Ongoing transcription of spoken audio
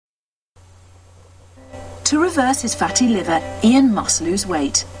To reverse his fatty liver, Ian must lose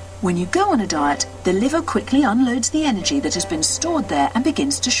weight. When you go on a diet, the liver quickly unloads the energy that has been stored there and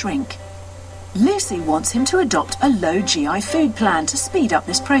begins to shrink. Lucy wants him to adopt a low GI food plan to speed up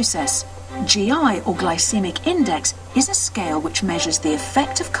this process. GI, or glycemic index, is a scale which measures the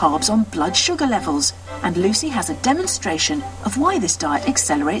effect of carbs on blood sugar levels, and Lucy has a demonstration of why this diet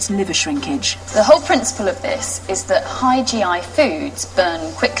accelerates liver shrinkage. The whole principle of this is that high GI foods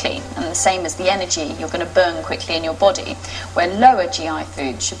burn quickly, and the same as the energy you're going to burn quickly in your body, where lower GI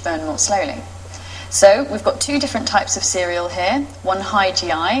foods should burn more slowly. So we've got two different types of cereal here, one high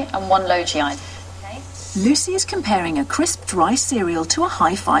GI and one low GI. Lucy is comparing a crisp rice cereal to a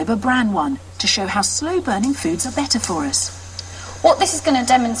high-fibre bran one to show how slow-burning foods are better for us. What this is going to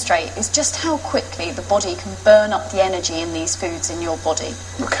demonstrate is just how quickly the body can burn up the energy in these foods in your body.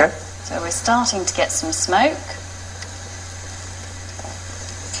 Okay. So we're starting to get some smoke.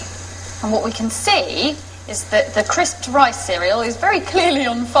 And what we can see is that the crisped rice cereal is very clearly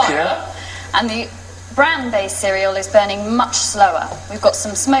on fire, and the bran-based cereal is burning much slower. We've got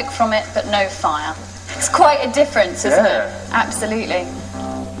some smoke from it, but no fire. It's quite a difference, isn't it? Absolutely.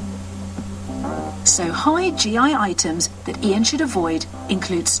 So high GI items that Ian should avoid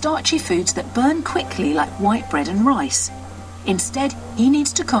include starchy foods that burn quickly like white bread and rice. Instead, he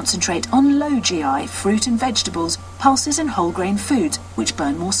needs to concentrate on low GI fruit and vegetables, pulses and whole grain foods, which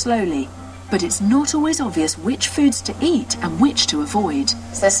burn more slowly. But it's not always obvious which foods to eat and which to avoid.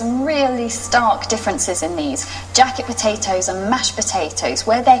 So there's some really stark differences in these. Jacket potatoes and mashed potatoes,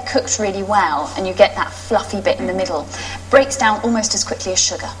 where they're cooked really well and you get that fluffy bit in the middle, breaks down almost as quickly as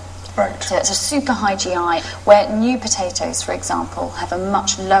sugar. Right. So it's a super high GI, where new potatoes, for example, have a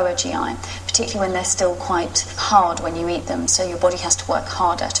much lower GI, particularly when they're still quite hard when you eat them, so your body has to work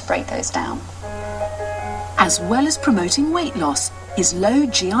harder to break those down. As well as promoting weight loss, his low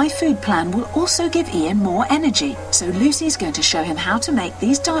GI food plan will also give Ian more energy, so Lucy's going to show him how to make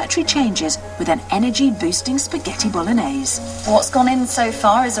these dietary changes with an energy-boosting spaghetti bolognese. What's gone in so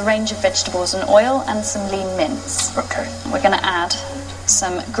far is a range of vegetables and oil and some lean mince. Okay. We're going to add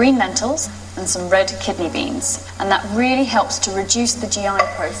some green lentils and some red kidney beans, and that really helps to reduce the GI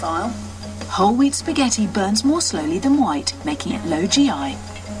profile. Whole wheat spaghetti burns more slowly than white, making it low GI.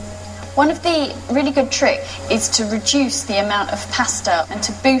 One of the really good tricks is to reduce the amount of pasta and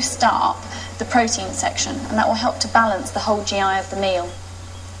to boost up the protein section, and that will help to balance the whole GI of the meal.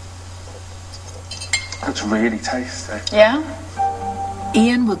 That's really tasty. Yeah?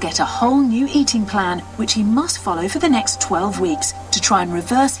 Ian will get a whole new eating plan, which he must follow for the next 12 weeks to try and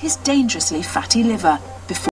reverse his dangerously fatty liver.